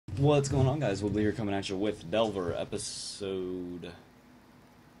What's going on, guys? Wibbly here, coming at you with Delver, episode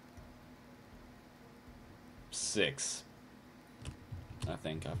 6. I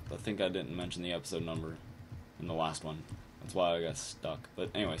think I didn't mention the episode number in the last one. That's why I got stuck. But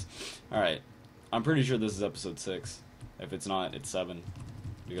anyways, alright. I'm pretty sure this is episode 6. If it's not, it's 7.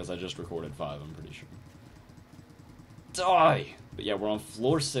 Because I just recorded 5, I'm pretty sure. Die! But yeah, we're on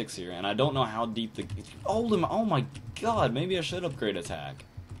floor 6 here, and I don't know how deep the... Oh my god, maybe I should upgrade attack.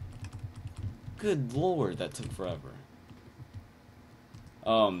 Good lord, that took forever.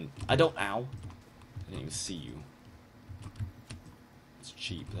 I don't... Ow. I didn't even see you. It's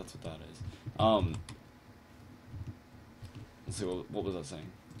cheap, that's what that is. Let's see, what was I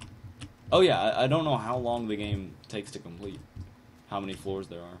saying? Oh yeah, I don't know how long the game takes to complete. How many floors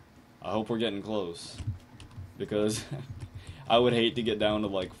there are. I hope we're getting close. Because I would hate to get down to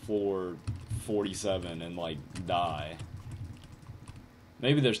like floor 47 and like die.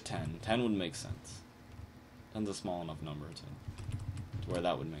 Maybe there's 10. 10 would make sense. 10's a small enough number to where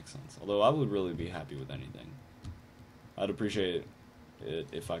that would make sense. Although I would really be happy with anything. I'd appreciate it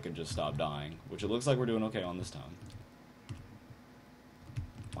if I could just stop dying, which it looks like we're doing okay on this time.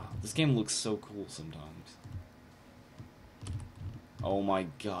 Wow, this game looks so cool sometimes. Oh my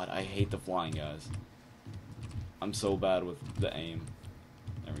god, I hate the flying guys. I'm so bad with the aim.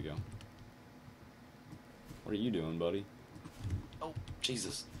 There we go. What are you doing, buddy? Oh,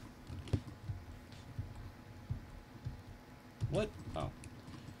 Jesus. What? Oh.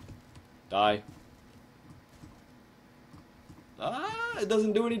 Die. Ah, it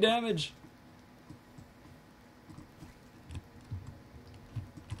doesn't do any damage.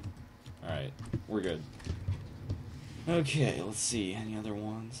 Alright, we're good. Okay, let's see. Any other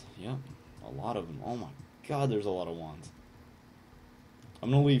ones? Yep, a lot of them. Oh my god, there's a lot of wands. I'm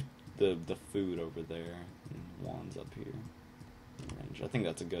gonna leave the food over there and wands up here. Range. I think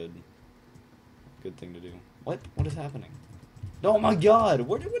that's a good thing to do. What is happening? Oh my god,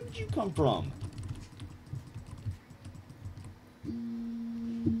 where did you come from?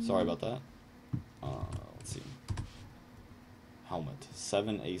 Sorry about that. Let's see. Helmet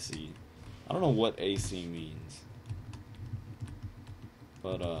 7 AC. I don't know what AC means,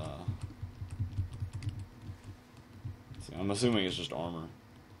 but see, I'm assuming it's just armor.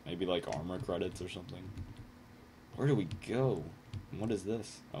 Maybe like armor credits or something. Where do we go? And what is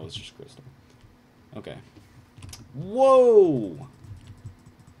this? Oh, it's just crystal. Okay. Whoa!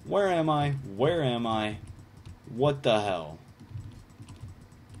 Where am I? Where am I? What the hell?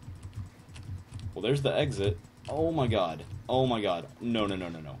 Well, there's the exit. Oh my god. Oh my god. No.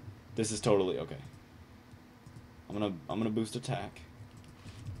 This is totally okay. I'm gonna boost attack.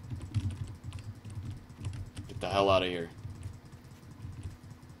 Get the hell out of here.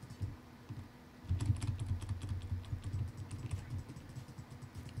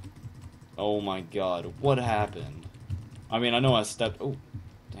 Oh my god, what happened? I mean, I know I stepped... Oh,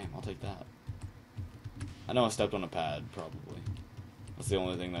 damn, I'll take that. I know I stepped on a pad, probably. That's the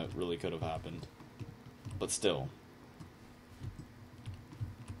only thing that really could have happened. But still.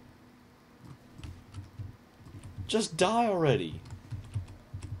 Just die already!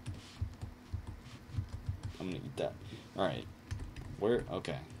 I'm gonna eat that. Alright. Where?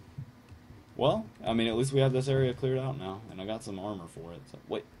 Okay. Well, I mean, at least we have this area cleared out now, and I got some armor for it, so...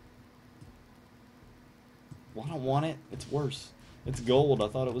 Wait. Well, I don't want it. It's worse. It's gold. I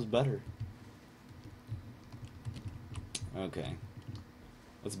thought it was better. Okay.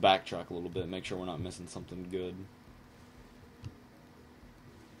 Let's backtrack a little bit, make sure we're not missing something good.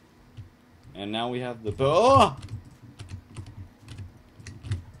 And now we have the... Oh!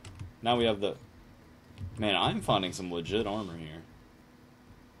 Now we have the... Man, I'm finding some legit armor here.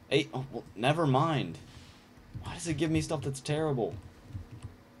 Hey, oh, well, never mind. Why does it give me stuff that's terrible?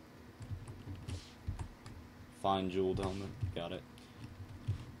 Fine jeweled helmet, got it.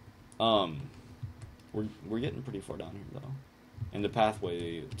 We're getting pretty far down here though, and the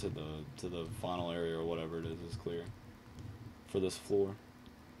pathway to the final area or whatever it is clear for this floor.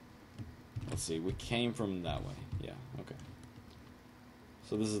 Let's see, we came from that way. Yeah, okay.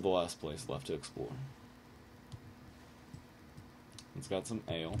 So this is the last place left to explore. It's got some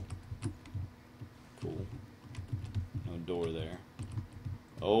ale. Cool. No door there.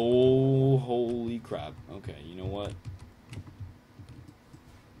 Oh, holy crap. Okay, you know what?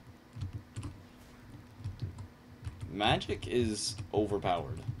 Magic is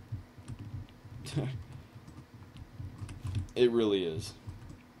overpowered. It really is.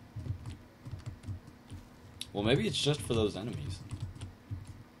 Well, maybe it's just for those enemies.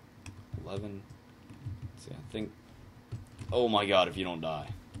 11. Let's see, I think... Oh my god, if you don't die.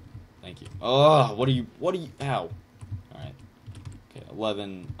 Thank you. Ugh, what are you... How? Alright. Okay,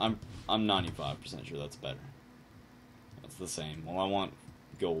 11. I'm 95% sure that's better. That's the same. Well, I want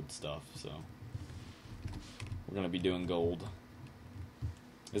gold stuff, so we're gonna be doing gold.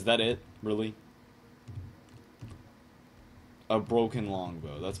 Is that it? Really? A broken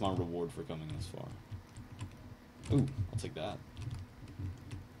longbow. That's my reward for coming this far. Ooh, I'll take that.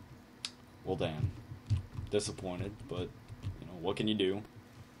 Well, damn. Disappointed, but, you know, what can you do?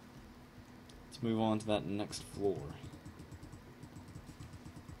 Let's move on to that next floor.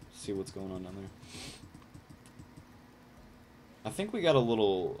 See what's going on down there. I think we got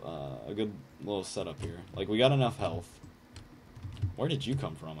a good little setup here. Like, we got enough health. Where did you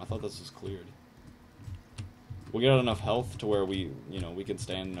come from? I thought this was cleared. We got enough health to where we can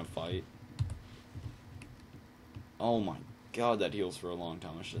stand in a fight. Oh my god, that heals for a long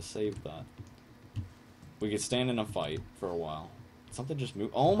time. I should have saved that. We could stand in a fight for a while. Something just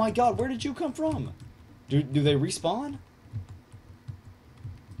moved. Oh my god, where did you come from? Do they respawn?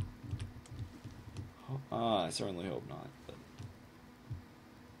 I certainly hope not. But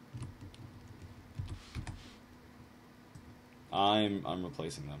I'm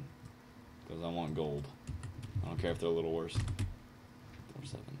replacing them because I want gold. I don't care if they're a little worse.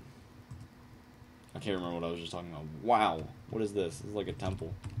 4-7. I can't remember what I was just talking about. Wow, what is this? This is like a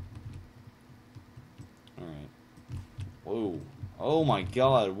temple. Alright. Whoa. Oh my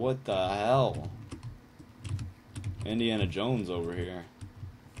god, what the hell? Indiana Jones over here.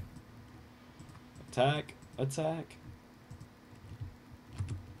 Attack. Attack.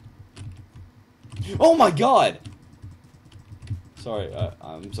 Oh my god! Sorry,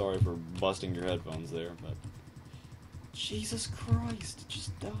 I'm sorry for busting your headphones there, but... Jesus Christ,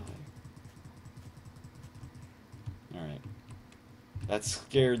 just die. Alright. That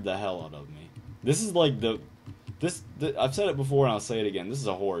scared the hell out of me. This is like I've said it before and I'll say it again. This is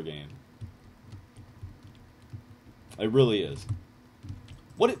a horror game. It really is.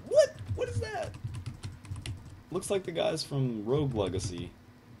 What is that? Looks like the guys from Rogue Legacy.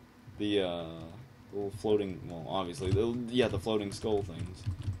 The little floating, well, obviously, the floating skull things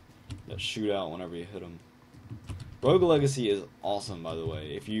that shoot out whenever you hit them. Rogue Legacy is awesome, by the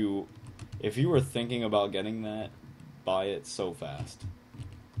way. If you were thinking about getting that, buy it so fast.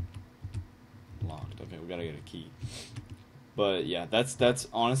 Locked. Okay, we gotta get a key. But yeah, that's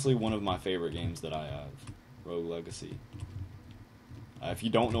honestly one of my favorite games that I have. Rogue Legacy. If you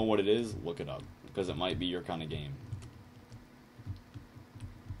don't know what it is, look it up, because it might be your kind of game.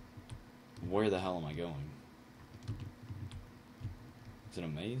 Where the hell am I going? Is it a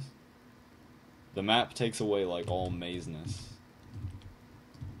maze? The map takes away, like, all mazeness.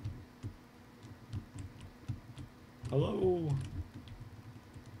 Hello?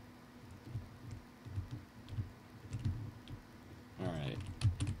 Alright.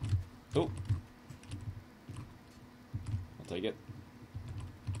 Oh! I'll take it.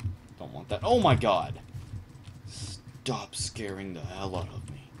 Don't want that. Oh my god! Stop scaring the hell out of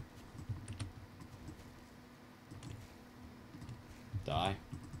me. Die.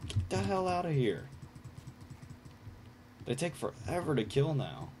 Get the hell out of here. They take forever to kill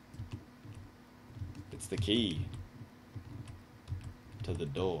now. It's the key to the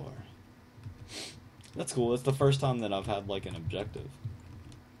door. That's cool. It's the first time that I've had like an objective.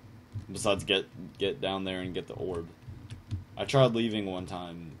 Besides get down there and get the orb. I tried leaving one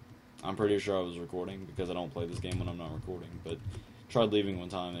time. I'm pretty sure I was recording because I don't play this game when I'm not recording, but tried leaving one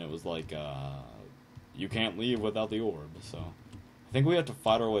time and it was like you can't leave without the orb, so I think we have to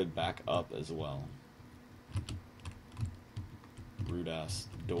fight our way back up as well. Rude ass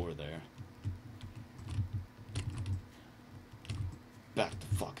door there. Back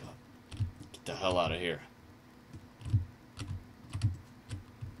the fuck up. Get the hell out of here.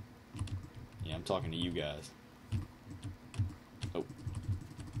 Yeah, I'm talking to you guys. Oh.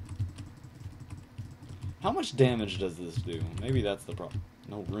 How much damage does this do? Maybe that's the problem.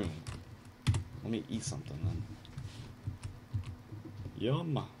 No room. Let me eat something then.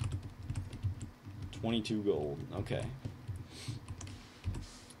 Yum. 22 gold. Okay.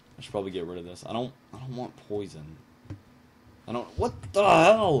 I should probably get rid of this. I don't want poison. What the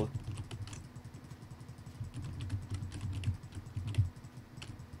hell?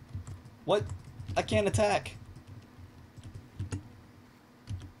 What? I can't attack.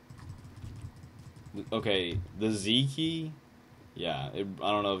 Okay, the Z key? Yeah, I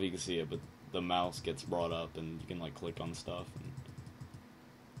don't know if you can see it, but the mouse gets brought up and you can like click on stuff. And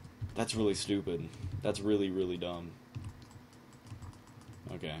that's really stupid. That's really, really dumb.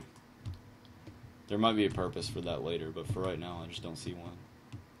 Okay. There might be a purpose for that later, but for right now, I just don't see one.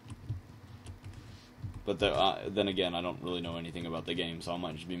 But then again, I don't really know anything about the game, so I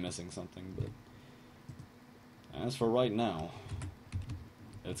might just be missing something. But as for right now,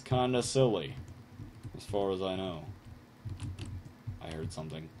 It's kinda silly, as far as I know. I heard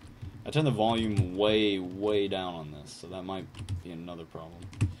something. I turned the volume way, way down on this, so that might be another problem.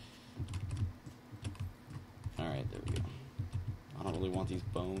 Alright, there we go. I don't really want these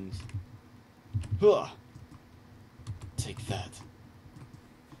bones. Huh! Take that.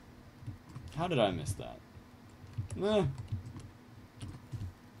 How did I miss that? Eh.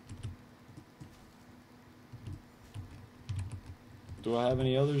 Do I have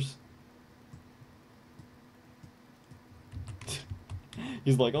any others?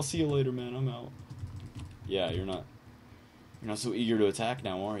 He's like, I'll see you later, man. I'm out. Yeah, you're not so eager to attack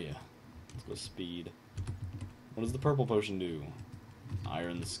now, are you? Let's go speed. What does the purple potion do?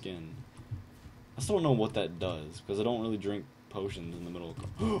 Iron the skin. I still don't know what that does, because I don't really drink potions in the middle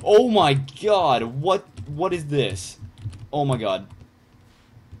of... Oh my god! What is this? Oh my god.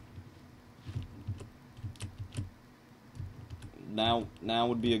 Now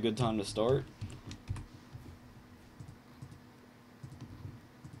would be a good time to start.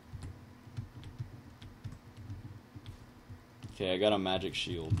 Okay, I got a magic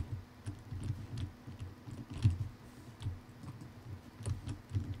shield.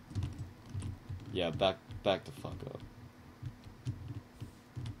 Yeah, back the fuck up.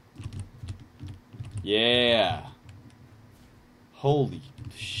 Yeah. Holy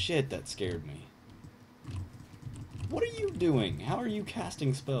shit, that scared me. What are you doing? How are you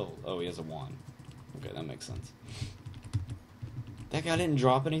casting spells? Oh, he has a wand. Okay, that makes sense. That guy didn't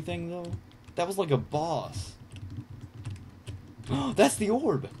drop anything, though? That was like a boss. That's the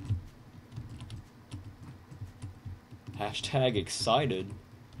orb! Hashtag excited.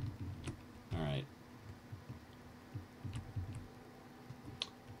 Alright.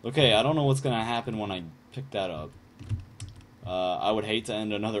 Okay, I don't know what's gonna happen when I pick that up. I would hate to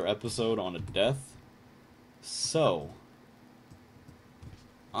end another episode on a death. So,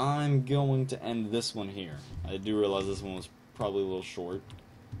 I'm going to end this one here. I do realize this one was probably a little short.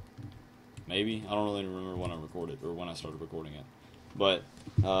 Maybe? I don't really remember when I recorded, or when I started recording it. But,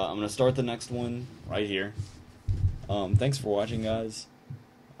 I'm going to start the next one right here. Thanks for watching, guys.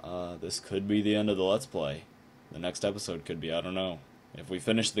 This could be the end of the Let's Play. The next episode could be, I don't know. If we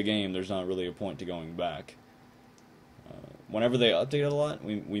finish the game, there's not really a point to going back. Whenever they update it a lot,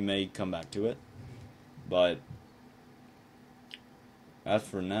 we may come back to it. But as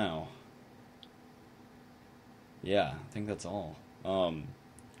for now, yeah, I think that's all.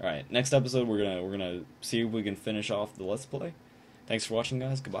 Alright, next episode we're gonna see if we can finish off the Let's Play. Thanks for watching,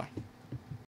 guys. Goodbye.